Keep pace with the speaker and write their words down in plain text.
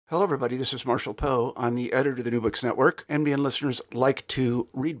Hello, everybody. This is Marshall Poe. I'm the editor of the New Books Network. NBN listeners like to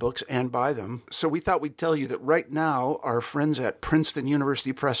read books and buy them. So we thought we'd tell you that right now, our friends at Princeton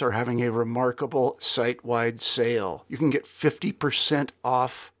University Press are having a remarkable site-wide sale. You can get 50%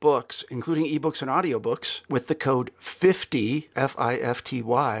 off books, including ebooks and audiobooks, with the code 50,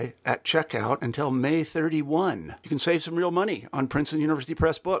 F-I-F-T-Y, at checkout until May 31. You can save some real money on Princeton University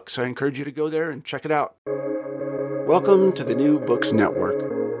Press books. I encourage you to go there and check it out. Welcome to the New Books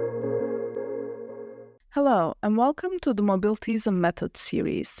Network. Hello, and welcome to the Mobilities and Methods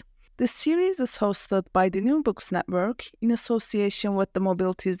series. This series is hosted by the New Books Network in association with the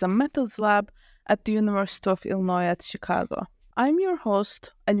Mobilities and Methods Lab at the University of Illinois at Chicago. I'm your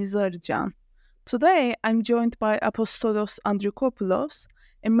host, Aliza Arjan. Today, I'm joined by Apostolos Andrikopoulos,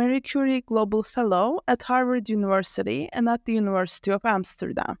 a Marie Curie Global Fellow at Harvard University and at the University of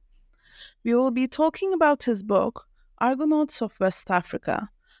Amsterdam. We will be talking about his book, Argonauts of West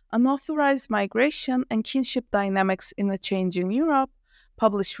Africa, Unauthorized Migration and Kinship Dynamics in a Changing Europe,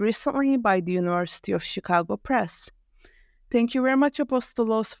 published recently by the University of Chicago Press. Thank you very much,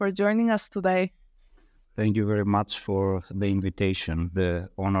 Apostolos, for joining us today. Thank you very much for the invitation. The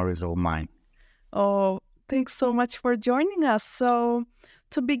honor is all mine. Oh, thanks so much for joining us. So,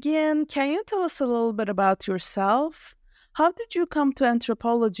 to begin, can you tell us a little bit about yourself? How did you come to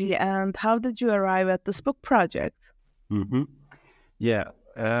anthropology, and how did you arrive at this book project? Yeah.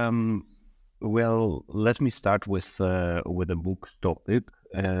 Well, let me start with the book's topic.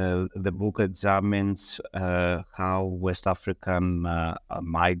 The book examines how West African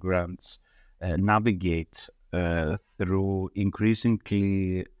migrants navigate through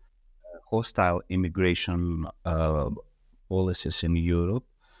increasingly hostile immigration policies in Europe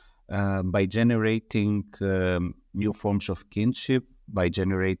by generating new forms of kinship, by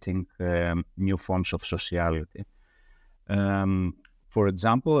generating new forms of sociality. For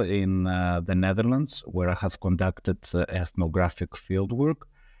example, in the Netherlands, where I have conducted ethnographic fieldwork,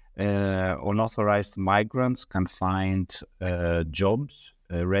 unauthorized migrants can find jobs,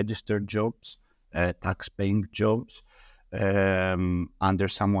 registered jobs, tax-paying jobs under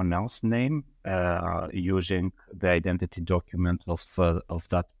someone else's name, using the identity document of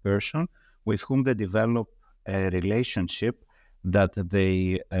that person, with whom they develop a relationship that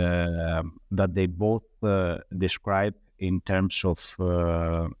they both describe in terms of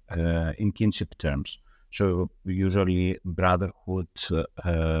in kinship terms. So usually brotherhood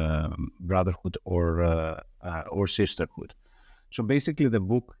or sisterhood. So basically, the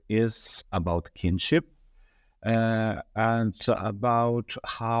book is about kinship and about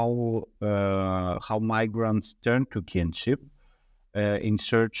how migrants turn to kinship in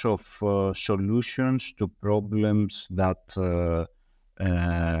search of solutions to problems that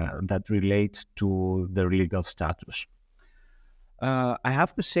relate to the legal status. I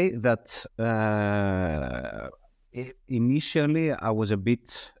have to say that initially I was a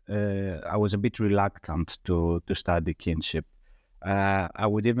bit reluctant to study kinship. I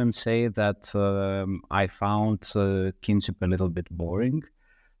would even say that I found kinship a little bit boring.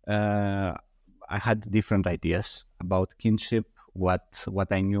 I had different ideas about kinship. What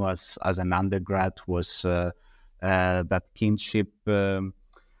I knew as an undergrad was that kinship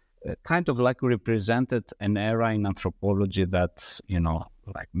kind of like represented an era in anthropology that,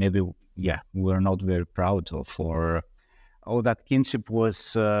 we're not very proud of, or that kinship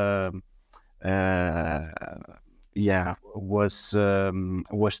was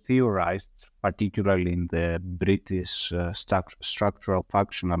theorized, particularly in the British structural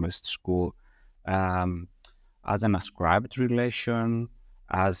functionalist school, as an ascribed relation,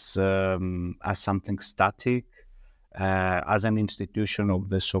 as something static, as an institution of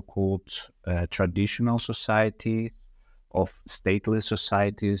the so-called traditional society, of stateless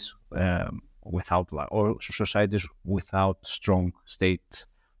societies or societies without strong state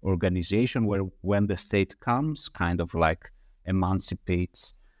organization, where when the state comes, kind of like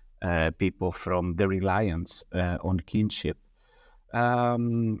emancipates people from the reliance on kinship.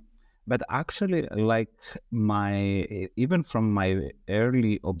 But actually, even from my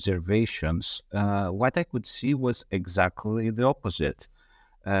early observations, what I could see was exactly the opposite.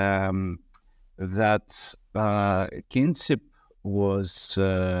 That kinship was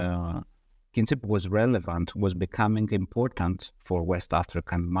relevant, was becoming important for West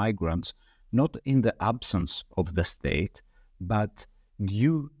African migrants, not in the absence of the state, but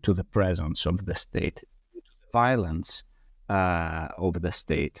due to the presence of the state, due to the violence of the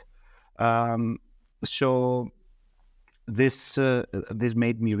state. So this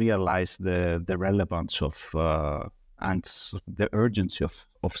made me realize the relevance of and the urgency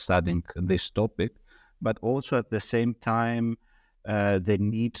of studying this topic, but also at the same time the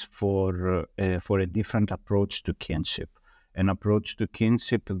need for a different approach to kinship, an approach to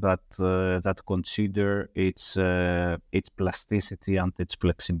kinship that consider its plasticity and its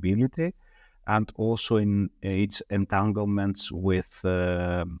flexibility, and also in its entanglements with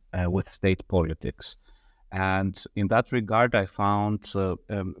state politics. And in that regard, I found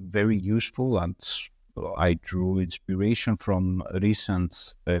very useful, and I drew inspiration from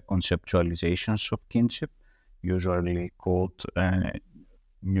recent conceptualizations of kinship, usually called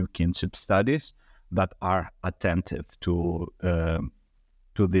new kinship studies, that are attentive to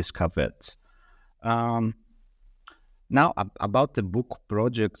these caveats. Now, about the book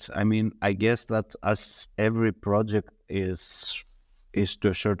project, I mean, I guess that as every project is to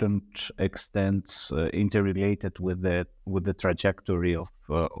a certain extent interrelated with the trajectory of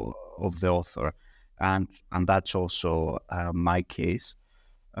the author, and that's also my case.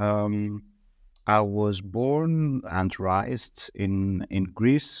 I was born and raised in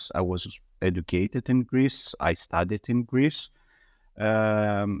Greece. I was educated in Greece. I studied in Greece,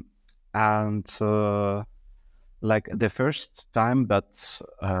 and like the first time that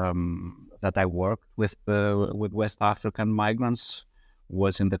I worked with West African migrants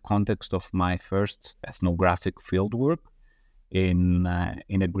was in the context of my first ethnographic fieldwork in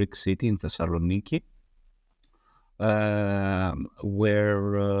a Greek city in Thessaloniki, where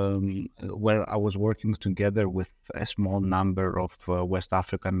I was working together with a small number of West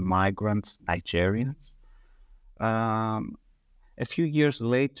African migrants, Nigerians. A few years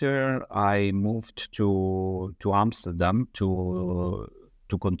later, I moved to Amsterdam to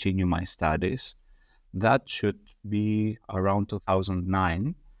continue my studies. That should be around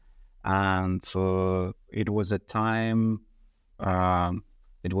 2009, and it was a time.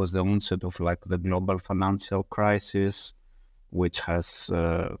 It was the onset of like the global financial crisis, which has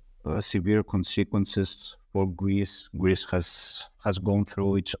severe consequences for Greece. Greece has gone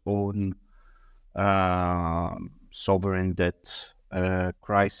through its own sovereign debt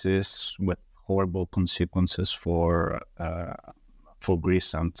crisis with horrible consequences for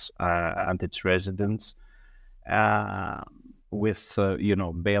Greece and its residents, with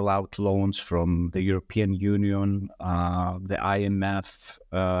bailout loans from the European Union, the IMF,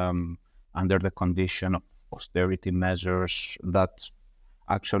 under the condition of austerity measures that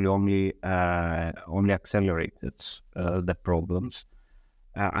actually only accelerated the problems.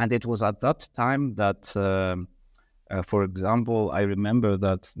 And it was at that time that, for example, I remember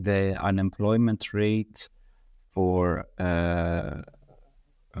that the unemployment rate for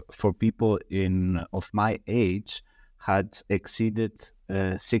people of my age had exceeded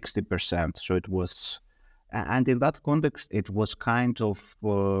 60%. So it was, and in that context, it was kind of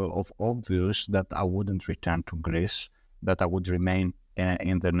obvious that I wouldn't return to Greece, that I would remain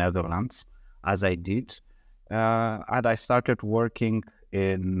in the Netherlands, as I did. And I started working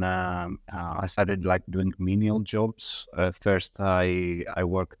I started like doing menial jobs. First, I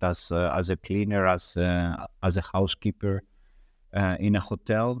worked as a cleaner, as a housekeeper in a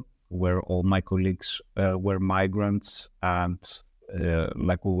hotel where all my colleagues were migrants, and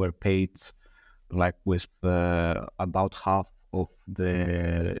like we were paid like with about half of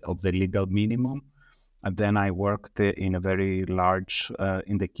the legal minimum. And then I worked in a very large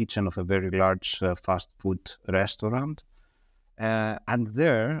in the kitchen of a very large fast food restaurant. And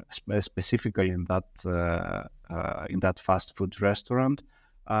there, specifically in that fast food restaurant,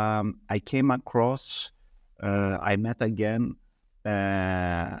 I came across, I met again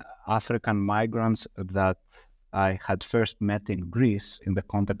African migrants that I had first met in Greece in the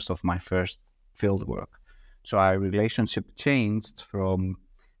context of my first fieldwork. So our relationship changed from,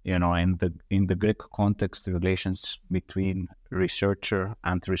 in the Greek context, the relations between researcher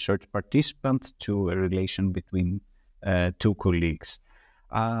and research participant to a relation between two colleagues.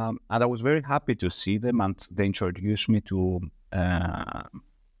 And I was very happy to see them, and they introduced me to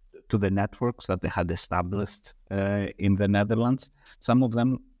the networks that they had established in the Netherlands. Some of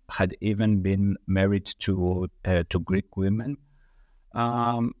them had even been married to Greek women,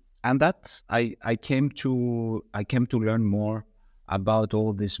 and that's I came to learn more about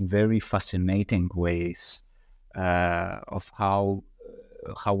all these very fascinating ways of how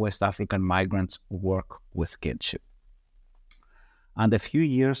West African migrants work with kinship. And a few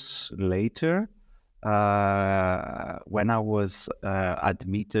years later, when I was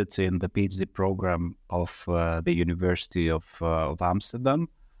admitted in the PhD program of the University of Amsterdam,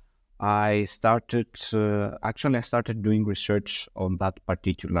 I started doing research on that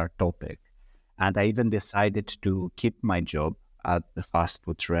particular topic. And I even decided to keep my job at the fast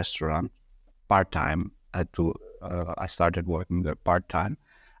food restaurant part-time. I started working there part-time.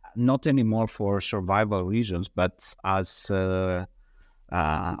 not anymore for survival reasons, but as a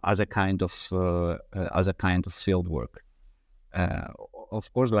kind of field work.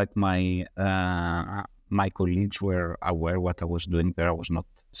 Of course, like my colleagues were aware what I was doing there. I was not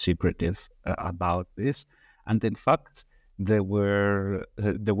secretive about this, and in fact, they were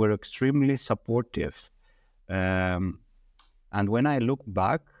extremely supportive. And when I look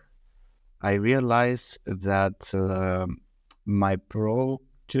back, I realized that my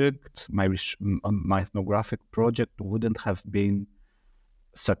project, my ethnographic project, wouldn't have been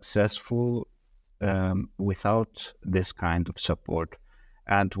successful without this kind of support,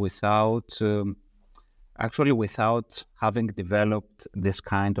 and without having developed this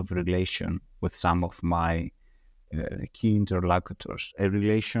kind of relation with some of my key interlocutors, a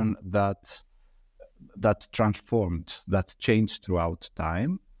relation that transformed, that changed throughout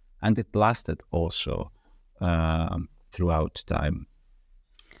time, and it lasted also throughout time.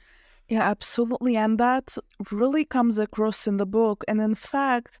 Yeah, absolutely. And that really comes across in the book. And in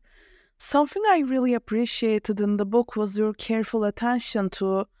fact, something I really appreciated in the book was your careful attention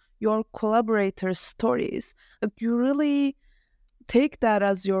to your collaborators' stories. Like, you really take that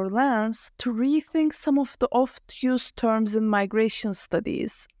as your lens to rethink some of the oft-used terms in migration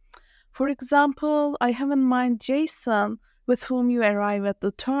studies. For example, I have in mind Jason, with whom you arrive at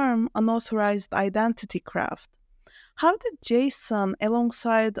the term unauthorized identity craft. How did Jason,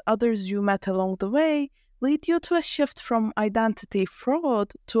 alongside others you met along the way, lead you to a shift from identity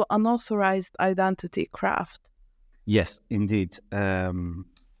fraud to unauthorized identity craft? Yes, indeed.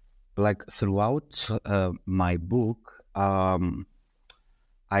 Like throughout my book,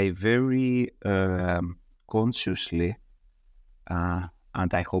 I very consciously,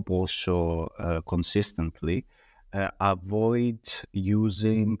 and I hope also consistently, avoid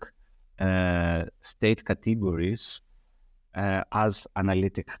using state categories as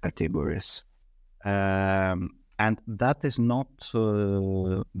analytic categories, and that is not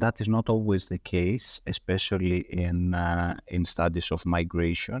always the case, especially in studies of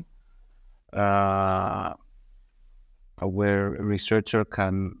migration, where a researcher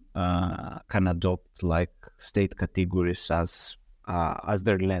can adopt like state categories as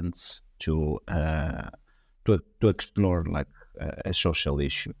their lens to explore like a social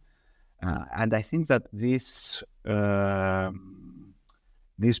issue. And I think that this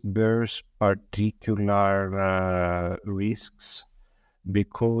bears particular risks,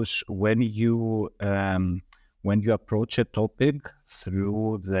 because when you approach a topic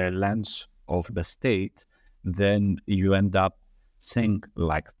through the lens of the state, then you end up think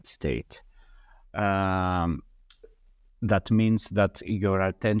like the state. That means that your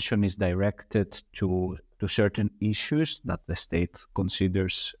attention is directed to certain issues that the state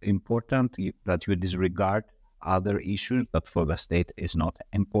considers important, that you disregard other issues that for the state is not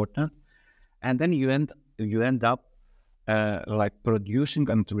important, and then you end up like producing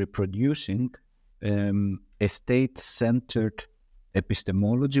and reproducing a state-centered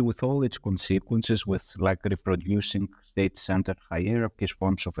epistemology with all its consequences, with like reproducing state-centered hierarchies,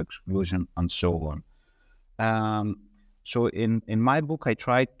 forms of exclusion, and so on. So in my book, I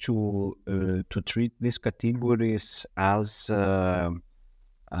try to treat these categories as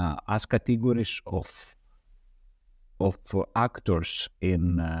categories of actors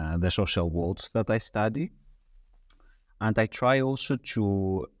in the social worlds that I study, and I try also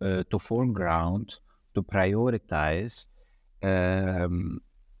to foreground, to prioritize the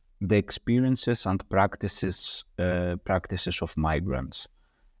experiences and practices of migrants.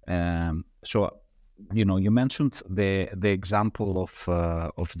 So, you mentioned the example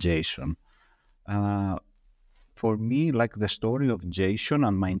of Jason. For me, like the story of Jason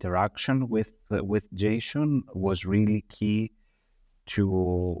and my interaction with Jason was really key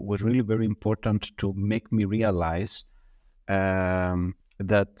was really very important to make me realize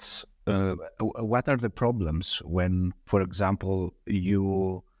that what are the problems when, for example,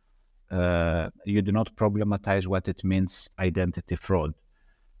 you do not problematize what it means identity fraud.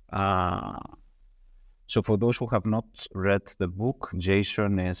 So for those who have not read the book,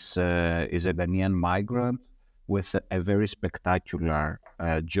 Jason is a Ghanaian migrant with a very spectacular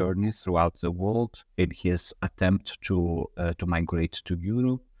journey throughout the world in his attempt to migrate to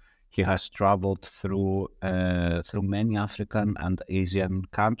Europe. He has traveled through many African and Asian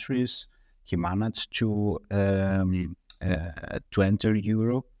countries. He managed to enter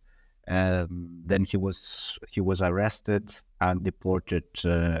Europe. Then he was arrested and deported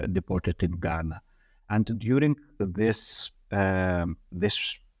in Ghana. And during this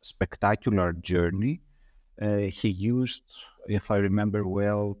spectacular journey, he used, if I remember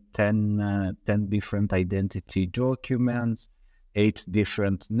well, 10 different identity documents, 8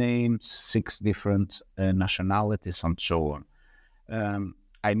 different names, 6 different nationalities, and so on.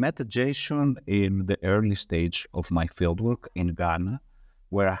 I met Jason in the early stage of my fieldwork in Ghana,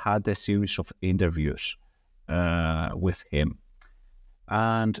 where I had a series of interviews with him.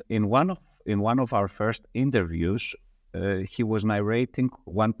 And in one of our first interviews, he was narrating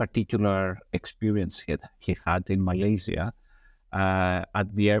one particular experience he had in Malaysia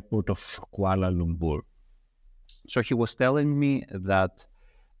at the airport of Kuala Lumpur. So he was telling me that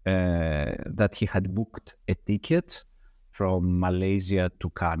he had booked a ticket from Malaysia to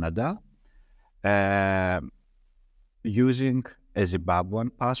Canada using a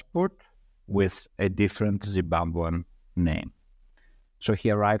Zimbabwean passport with a different Zimbabwean name. So he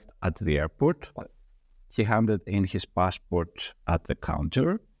arrived at the airport, he handed in his passport at the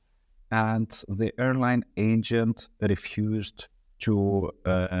counter, and the airline agent refused to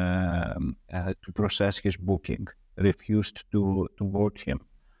process his booking, refused to board him.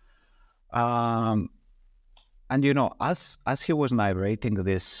 And as he was narrating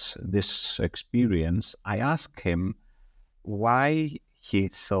this experience, I asked him why he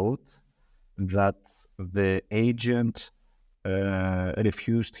thought that the agent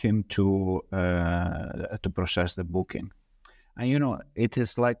refused him to process the booking. And it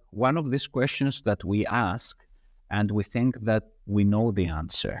is like one of these questions that we ask, and we think that we know the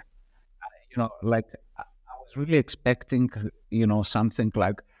answer. Like I was really expecting, something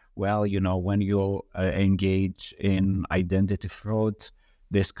like, well, when you engage in identity fraud,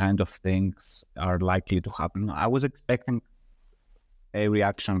 this kind of things are likely to happen. I was expecting a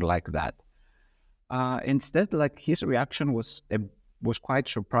reaction like that. Instead, like his reaction was quite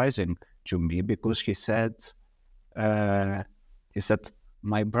surprising to me, because he said,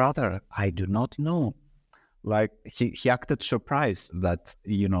 "My brother, I do not know." Like he acted surprised that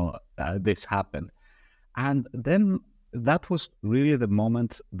this happened, and then that was really the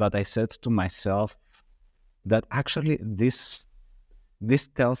moment that I said to myself that actually this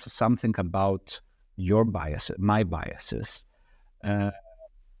tells something about your bias, my biases.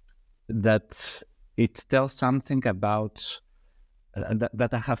 That it tells something about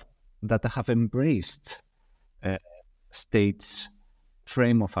that I have embraced state's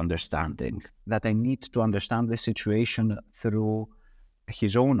frame of understanding, that I need to understand the situation through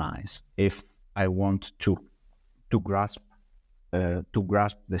his own eyes if I want to grasp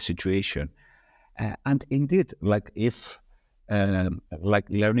the situation. And indeed, like if like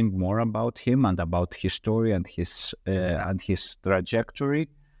learning more about him and about his story and his trajectory,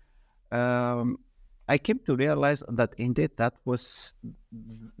 I came to realize that indeed that was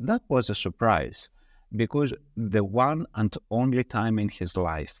a surprise, because the one and only time in his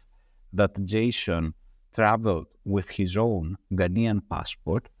life that Jason traveled with his own Ghanaian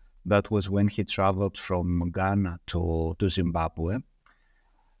passport, that was when he traveled from Ghana to Zimbabwe.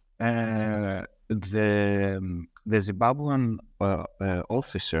 The Zimbabwean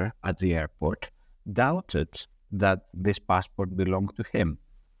officer at the airport doubted that this passport belonged to him,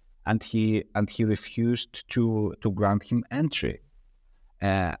 and he refused to grant him entry.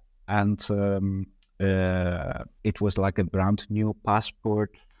 It was like a brand new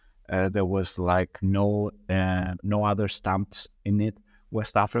passport. There was like no other stamps in it.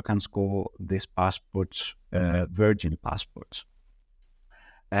 West Africans call these passports virgin passports.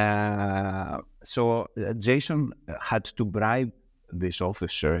 So Jason had to bribe this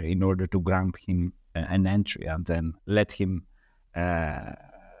officer in order to grant him an entry, and then let him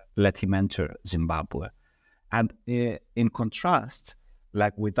enter Zimbabwe. And in contrast,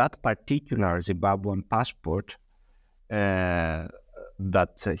 like with that particular Zimbabwean passport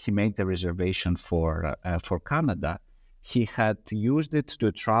that he made the reservation for Canada, he had used it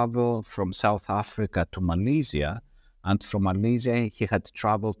to travel from South Africa to Malaysia, and from Malaysia he had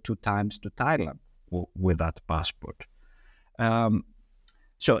traveled 2 times to Thailand with that passport.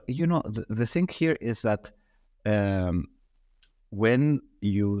 So the thing here is that when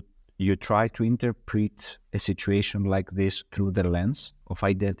you try to interpret a situation like this through the lens of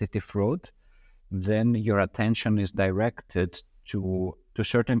identity fraud, then your attention is directed to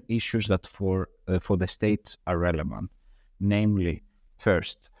certain issues that for the state are relevant. Namely,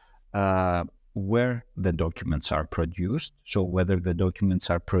 first, where the documents are produced, so whether the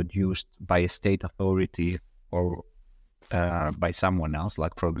documents are produced by a state authority or by someone else,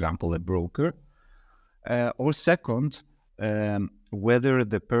 like, for example, a broker. Or second, whether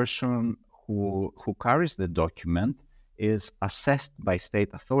the person who carries the document is assessed by state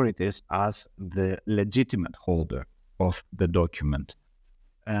authorities as the legitimate holder of the document.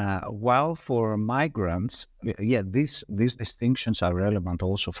 While for migrants, these distinctions are relevant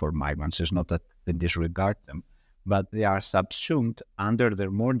also for migrants. It's not that they disregard them, but they are subsumed under the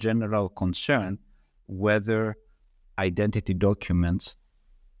more general concern whether identity documents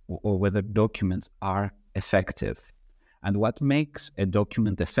or whether documents are effective. And what makes a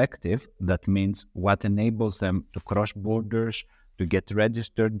document effective, that means what enables them to cross borders, to get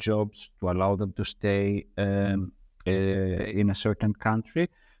registered jobs, to allow them to stay in a certain country.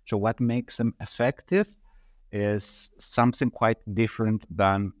 So what makes them effective is something quite different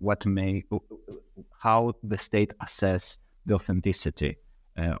than how the state assess the authenticity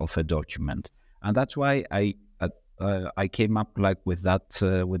of a document. And that's why I came up with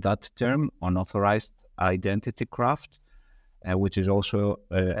that term, unauthorized identity craft, which is also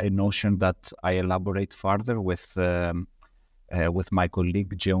a notion that I elaborate further with my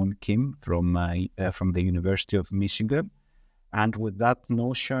colleague Jeon Kim from the University of Michigan. And with that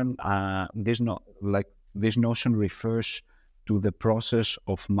notion, this notion refers to the process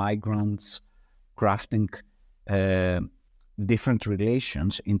of migrants crafting different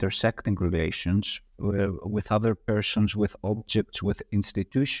relations, intersecting relations with other persons, with objects, with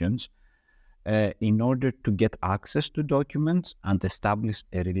institutions, in order to get access to documents and establish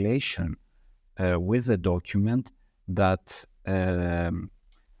a relation with the document that a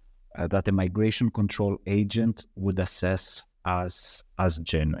migration control agent would assess as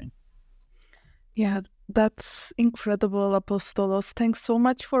genuine. Yeah, that's incredible, Apostolos. Thanks so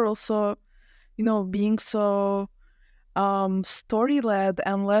much for also, being so story-led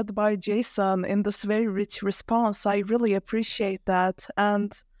and led by Jason in this very rich response. I really appreciate that.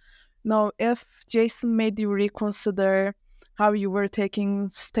 And if Jason made you reconsider how you were taking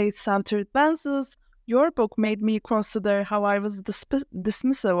state-centered lenses, your book made me consider how I was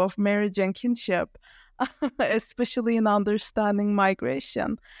dismissive of marriage and kinship, especially in understanding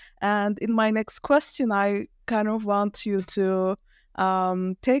migration. And in my next question, I kind of want you to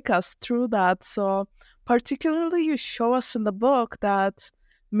take us through that. So particularly, you show us in the book that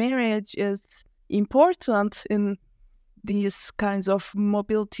marriage is important in these kinds of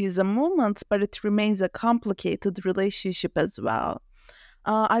mobilities and movements, but it remains a complicated relationship as well.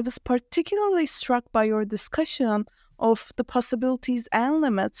 I was particularly struck by your discussion of the possibilities and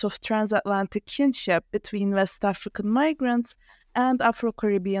limits of transatlantic kinship between West African migrants and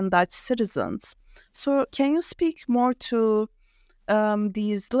Afro-Caribbean Dutch citizens. So can you speak more to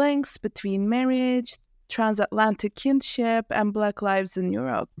these links between marriage, transatlantic kinship, and Black lives in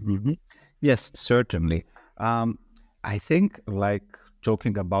Europe? Mm-hmm. Yes, certainly. I think,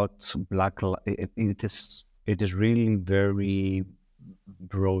 talking about it is really very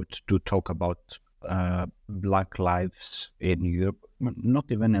broad to talk about Black lives in Europe, not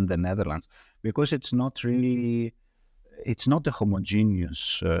even in the Netherlands, because it's not a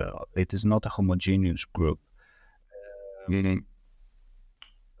homogeneous. It is not a homogeneous group.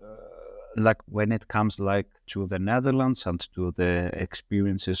 When it comes to the Netherlands and to the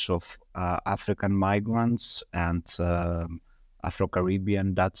experiences of African migrants and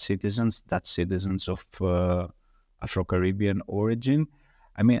Afro-Caribbean Dutch citizens of Afro-Caribbean origin,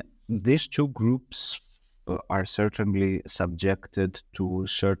 I mean, these two groups are certainly subjected to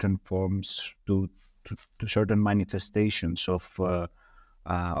certain forms, to certain manifestations of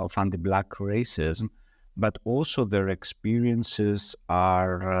anti-Black racism, but also their experiences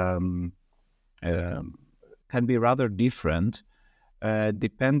are can be rather different,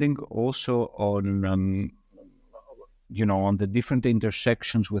 depending also on on the different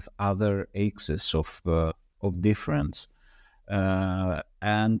intersections with other axes of difference.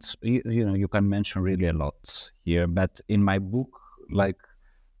 And you can mention really a lot here, but in my book,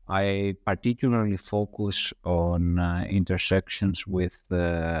 I particularly focus on intersections with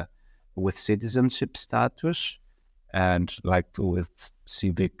citizenship status and with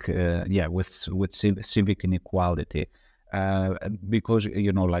civic civic inequality, because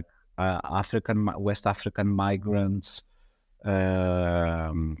West African migrants,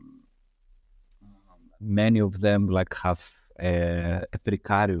 many of them have a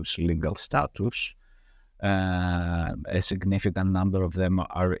precarious legal status. A significant number of them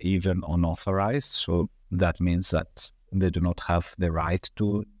are even unauthorized, so that means that they do not have the right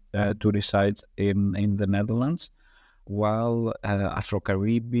to reside in the Netherlands, while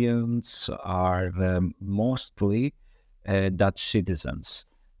Afro-Caribbeans are mostly Dutch citizens.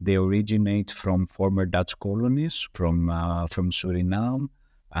 They originate from former Dutch colonies, from Suriname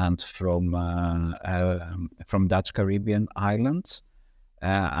and from Dutch Caribbean islands,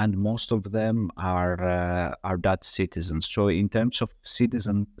 and most of them are Dutch citizens. So, in terms of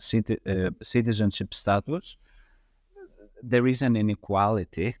citizenship status, there is an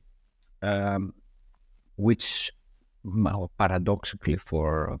inequality, which paradoxically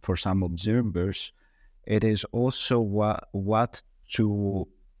for some observers it is also what to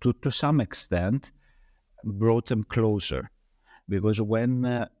some extent brought them closer, because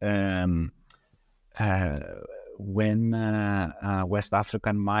when West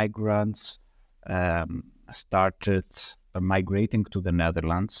African migrants started migrating to the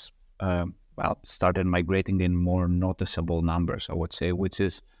Netherlands, started migrating in more noticeable numbers, I would say, which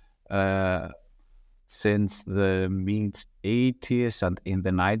is since the mid 80s and in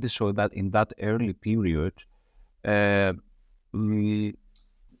the 90s, so that in that early period, they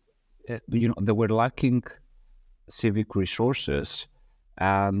were lacking civic resources,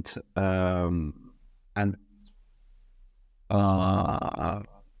 and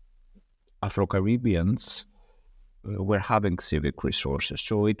Afro-Caribbeans were having civic resources.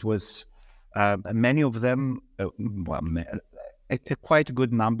 So it was many of them, a quite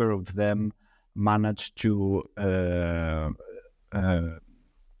good number of them managed to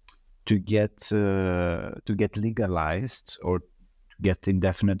get legalized or to get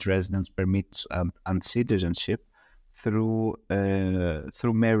indefinite residence permits and citizenship through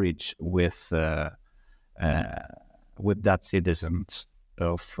marriage with that citizens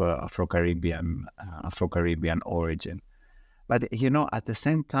of Afro-Caribbean origin. But at the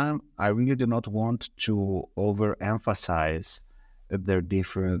same time, I really do not want to overemphasize their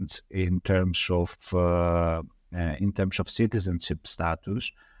difference in terms of citizenship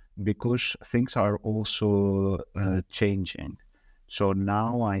status, because things are also changing. So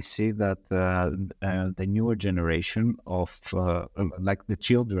now I see that the newer generation of like the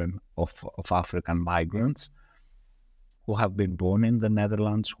children of African migrants who have been born in the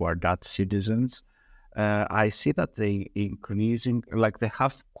Netherlands, who are Dutch citizens, I see that they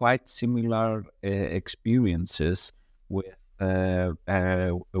have quite similar experiences with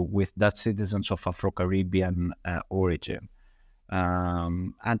Dutch citizens of Afro-Caribbean origin.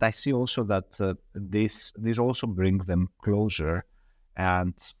 And I see also that this also brings them closer.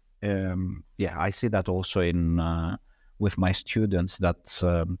 And I see that also in with my students, that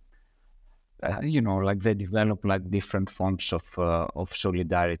they develop like different forms of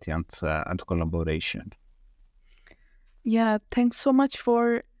solidarity and collaboration. Yeah, thanks so much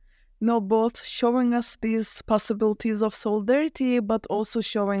for both showing us these possibilities of solidarity, but also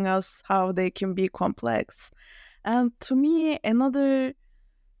showing us how they can be complex. And to me, another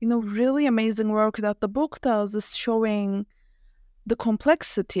really amazing work that the book does is showing the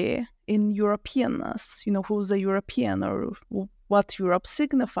complexity in Europeanness, who's a European or what Europe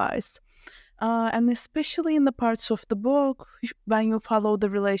signifies. And especially in the parts of the book when you follow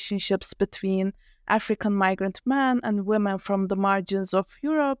the relationships between African migrant men and women from the margins of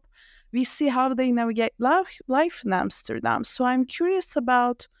Europe, we see how they navigate life in Amsterdam. So I'm curious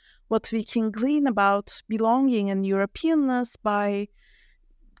about what we can glean about belonging and Europeanness by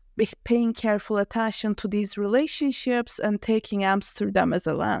paying careful attention to these relationships and taking Amsterdam as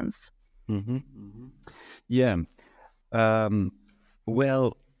a lens. Mm-hmm. Mm-hmm. Yeah.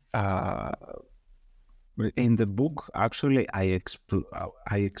 In the book, actually, I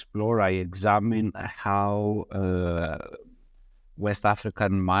examine how West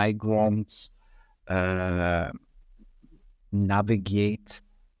African migrants navigate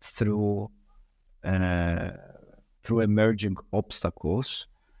through emerging obstacles,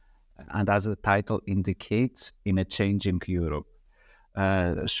 and as the title indicates, in a changing Europe.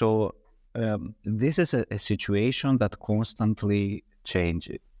 So this is a situation that constantly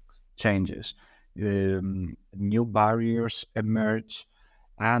changes. New barriers emerge,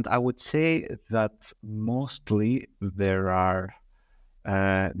 and I would say that mostly there are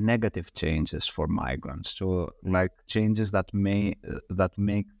negative changes for migrants. So, like changes that make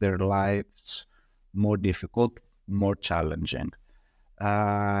their lives more difficult, more challenging.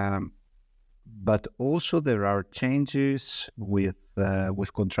 But also there are changes with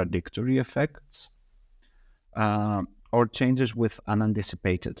contradictory effects, or changes with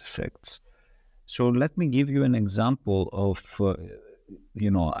unanticipated effects. So let me give you an example of,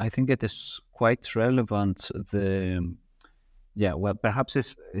 I think it is quite relevant. Perhaps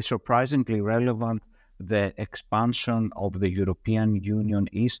it's surprisingly relevant, the expansion of the European Union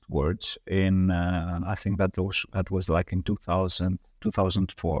eastwards in, I think that was like in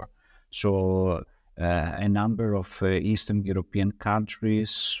 2004. So a number of Eastern European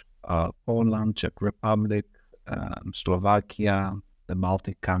countries, Poland, Czech Republic, Slovakia, the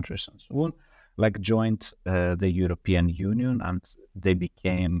Baltic countries, and so on, joined the European Union, and they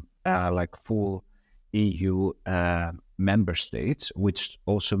became full EU member states, which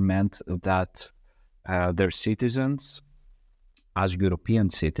also meant that their citizens, as European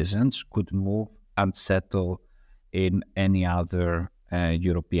citizens, could move and settle in any other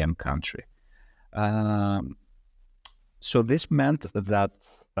European country. So this meant that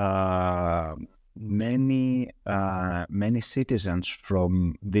many citizens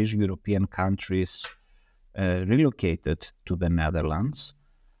from these European countries relocated to the Netherlands,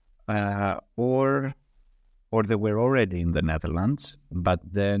 or they were already in the Netherlands, but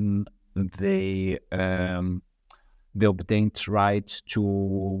then they obtained rights to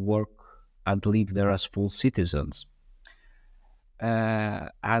work and live there as full citizens.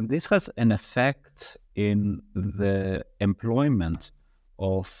 And this has an effect in the employment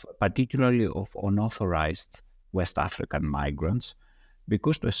of, particularly of unauthorized West African migrants,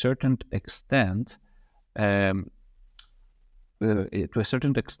 because to a certain extent, they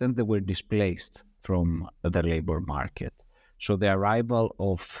were displaced from the labor market. So the arrival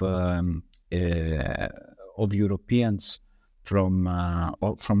of Europeans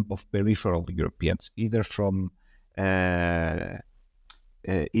of peripheral Europeans, either from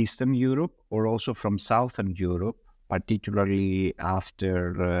Eastern Europe or also from Southern Europe, particularly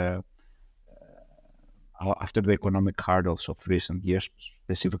after the economic hurdles of recent years.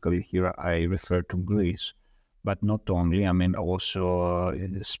 Specifically here I refer to Greece, but not only, I mean also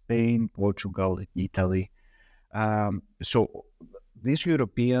Spain, Portugal, Italy. So these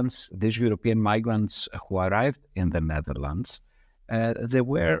European migrants who arrived in the Netherlands, they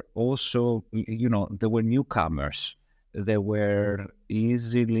were also, they were newcomers. They were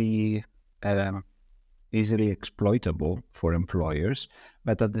easily exploitable for employers,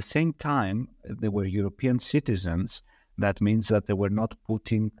 but at the same time, they were European citizens. That means that they were not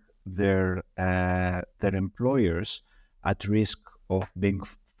putting their employers at risk of being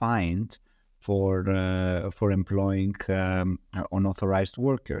fined for employing unauthorized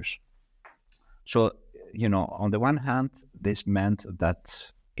workers. So, on the one hand, this meant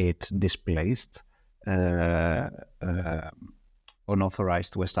that it displaced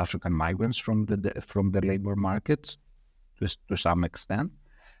unauthorized West African migrants from the labor market to some extent,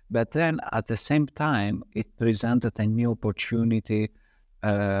 but then at the same time it presented a new opportunity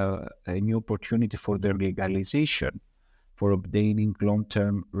for their legalization, for obtaining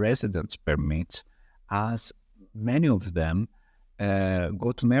long-term residence permits, as many of them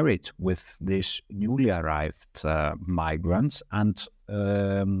got married with these newly arrived migrants and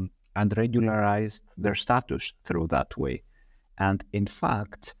regularized their status through that way. And in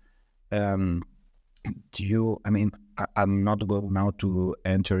fact, I'm not going now to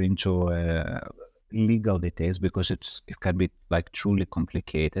enter into legal details because it can be like truly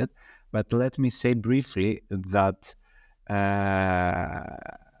complicated. But let me say briefly that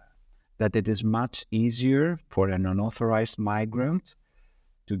it is much easier for an unauthorized migrant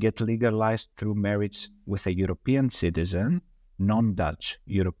to get legalized through marriage with a European citizen, non-Dutch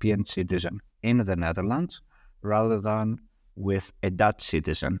European citizen in the Netherlands, rather than with a Dutch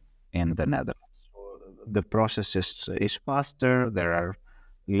citizen in the Netherlands. So the process is faster. There are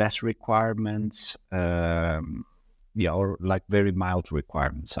less requirements, or like very mild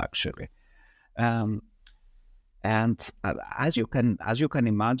requirements actually. And as you can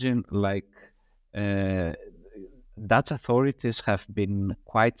imagine, like Dutch authorities have been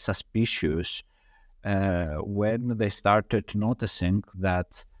quite suspicious when they started noticing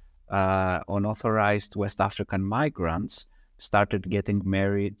that unauthorized West African migrants started getting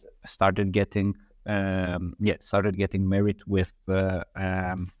married with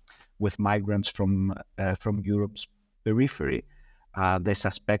migrants from Europe's periphery. They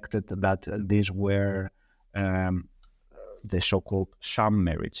suspected that these were the so-called sham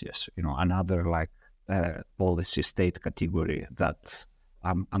marriages, another like policy state category that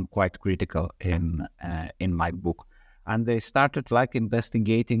I'm quite critical in my book. And they started like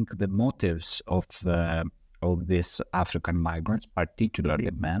investigating the motives of these African migrants,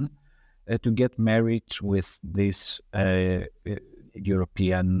 particularly men, to get married with these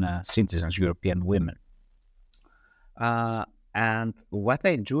European citizens, European women. And what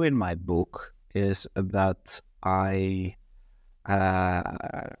I do in my book is that I'm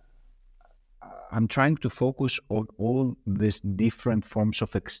trying to focus on all these different forms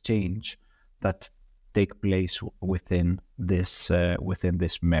of exchange that take place within these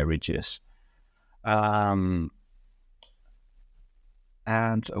marriages. And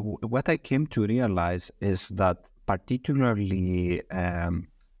what I came to realize is that particularly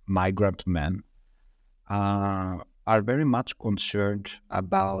migrant men are very much concerned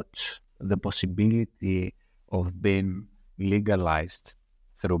about the possibility of being legalized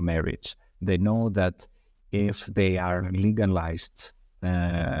through marriage. They know that if they are legalized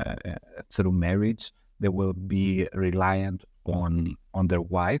through marriage, they will be reliant on their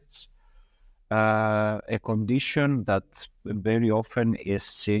wives. a condition that very often is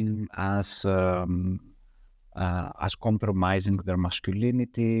seen as compromising their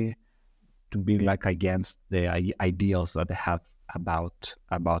masculinity, to be like against the ideals that they have about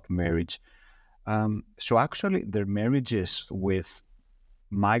marriage. So actually, their marriages with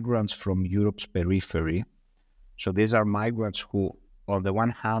migrants from Europe's periphery. So these are migrants who, on the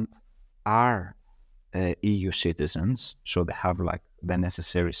one hand, are EU citizens, so they have like the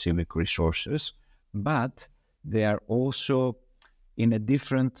necessary civic resources, but they are also in a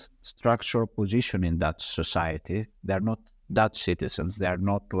different structural position in that society. They're not Dutch citizens. They are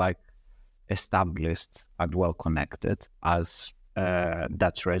not like established and well connected as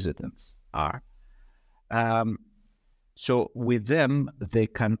Dutch residents are. So with them, they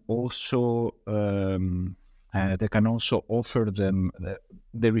can also offer them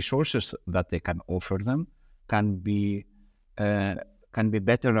the resources that they can offer them can be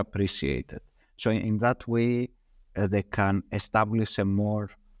better appreciated. So in that way, they can establish a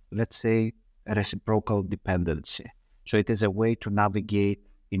more, let's say, reciprocal dependency. So it is a way to navigate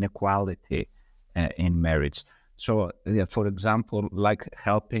inequality in marriage. So, for example, like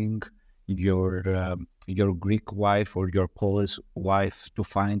helping your Greek wife or your Polish wife to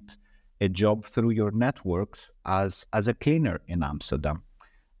find a job through your network as a cleaner in Amsterdam.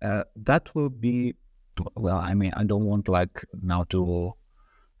 That will be, well, I mean, I don't want like now to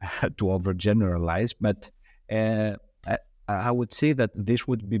overgeneralize, but I would say that this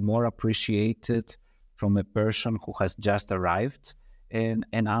would be more appreciated from a person who has just arrived in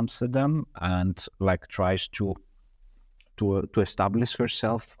Amsterdam and like tries to establish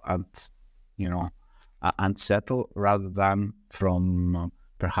herself and, you know, and settle, rather than from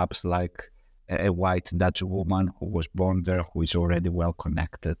perhaps like a white Dutch woman who was born there, who is already well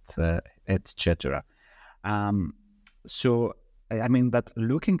connected, etc. So, I mean, that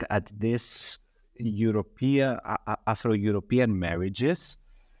looking at this Afro-European marriages,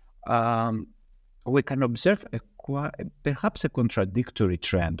 we can observe perhaps a contradictory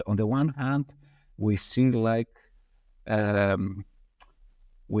trend. On the one hand, we see like an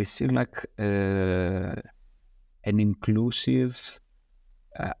inclusive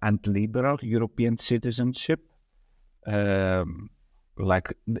and liberal European citizenship,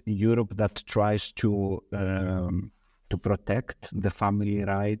 like Europe that tries to protect the family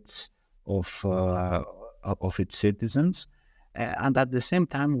rights of its citizens, and at the same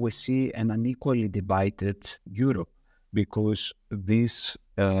time we see an unequally divided Europe, because these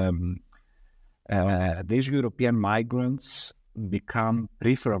European migrants become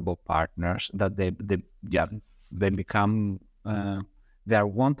preferable partners, that they become they are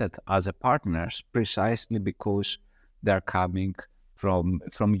wanted as a partners precisely because they're coming from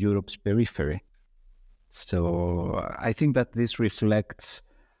Europe's periphery. So I think that this reflects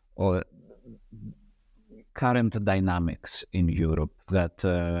current dynamics in Europe, that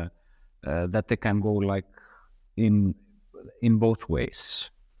they can go like in both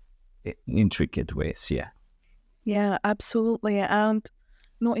ways, intricate ways. Yeah, absolutely. And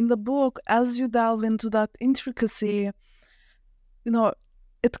in the book, as you delve into that intricacy,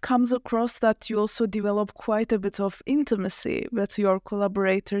 it comes across that you also develop quite a bit of intimacy with your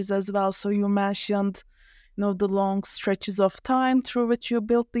collaborators as well. So you mentioned, the long stretches of time through which you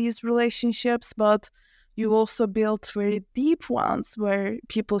built these relationships, but you also built very deep ones where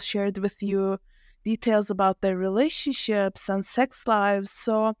people shared with you details about their relationships and sex lives.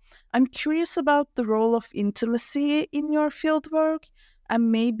 So I'm curious about the role of intimacy in your fieldwork,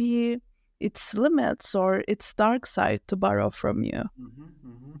 and maybe its limits or its dark side, to borrow from you.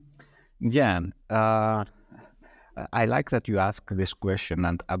 Yeah, I like that you ask this question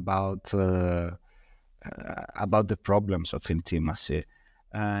and about the problems of intimacy,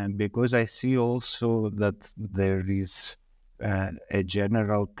 because I see also that there is a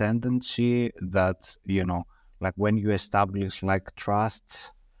general tendency that, like when you establish like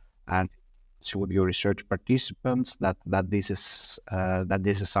trust and with your research participants, that this is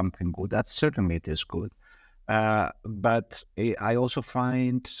something good. That certainly it is good, but I also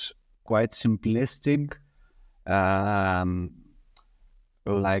find quite simplistic,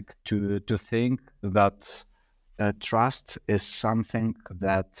 like to think that trust is something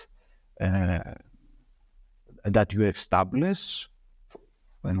that you establish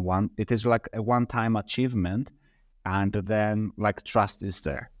when it is like a one-time achievement, and then like trust is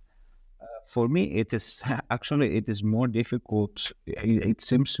there. For me, it is more difficult. It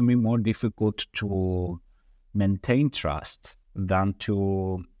seems to me more difficult to maintain trust than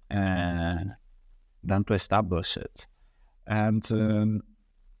to establish it. And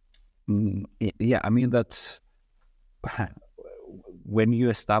I mean that when you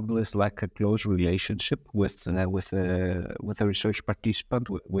establish like a close relationship with a research participant,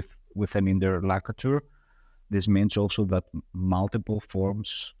 with an interlocutor, this means also that multiple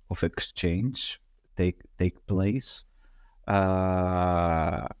forms of exchange take place,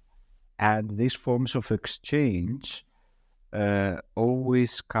 and these forms of exchange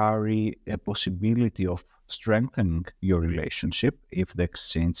always carry a possibility of strengthening your relationship if the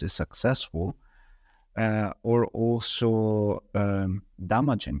exchange is successful, or also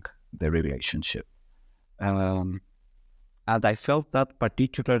damaging the relationship. And I felt that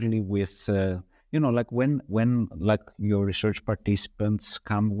particularly with, like when like your research participants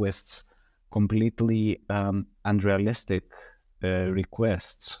come with completely unrealistic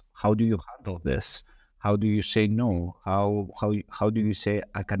requests. How do you handle this? How do you say no? How do you say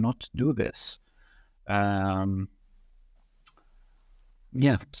I cannot do this?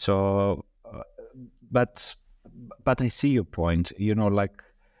 So, but I see your point.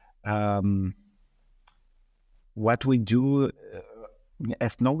 What we do,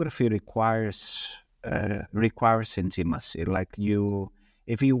 ethnography requires intimacy.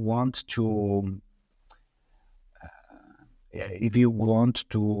 If you want to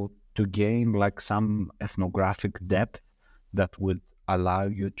gain like some ethnographic depth that would allow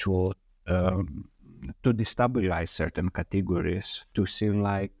you to destabilize certain categories, to see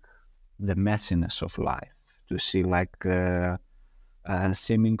like the messiness of life, to see like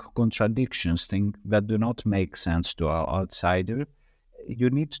seeming contradictions, things that do not make sense to our outsider,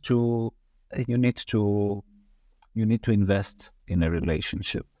 you need to invest in a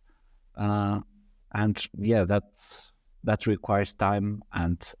relationship, and yeah, that requires time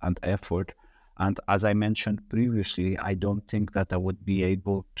and effort. And as I mentioned previously, I don't think that I would be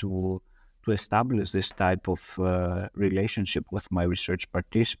able to establish this type of relationship with my research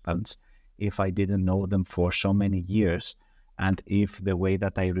participants if I didn't know them for so many years, and if the way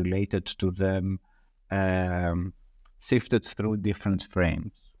that I related to them sifted through different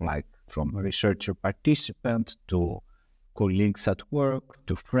frames, like from a researcher participant to colleagues at work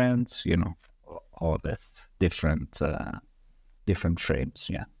to friends, all this different frames.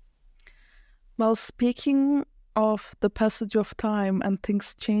 Yeah. Well, speaking of the passage of time and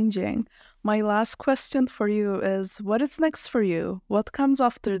things changing, my last question for you is, what is next for you? What comes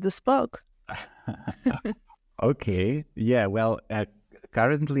after this book? Okay. Yeah. Well,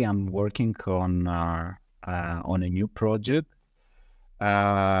 currently I'm working on a new project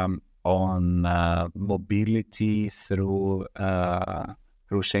on mobility through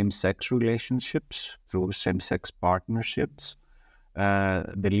same-sex relationships, through same-sex partnerships,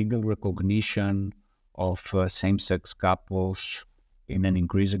 the legal recognition of same-sex couples in an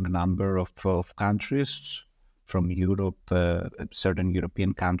increasing number of countries, from Europe, certain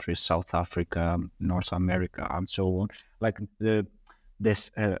European countries, South Africa, North America, and so on. Like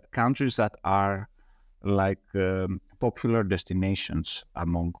these countries that are like popular destinations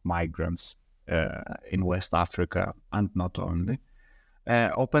among migrants in West Africa, and not only.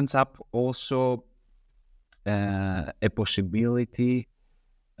 Opens up also a possibility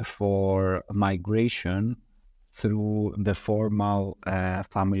for migration through the formal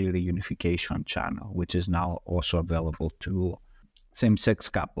family reunification channel, which is now also available to same-sex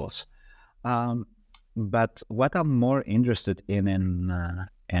couples. But what I'm more interested in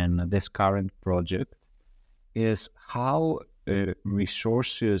this current project is how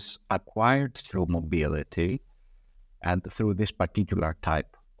resources acquired through mobility and through this particular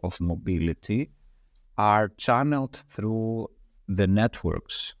type of mobility are channeled through the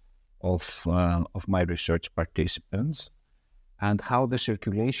networks of my research participants, and how the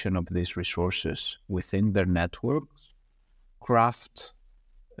circulation of these resources within their networks craft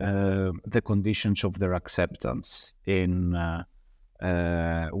the conditions of their acceptance within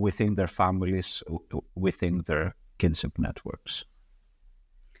their families, within their kinship networks.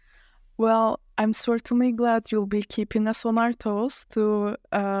 Well, I'm certainly glad you'll be keeping us on our toes to,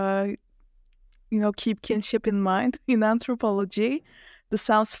 keep kinship in mind in anthropology. This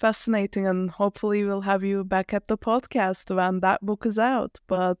sounds fascinating, and hopefully we'll have you back at the podcast when that book is out.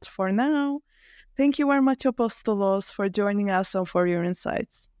 But for now, thank you very much, Apostolos, for joining us and for your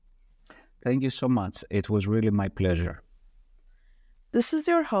insights. Thank you so much. It was really my pleasure. This is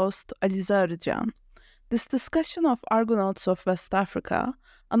your host, Aliza Arıcan. This discussion of Argonauts of West Africa,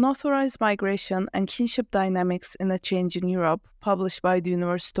 Unauthorized Migration and Kinship Dynamics in a Changing Europe, published by the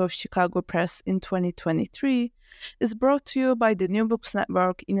University of Chicago Press in 2023, is brought to you by the New Books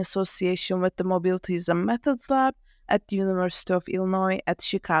Network in association with the Mobilities and Methods Lab at the University of Illinois at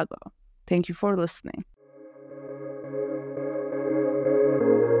Chicago. Thank you for listening.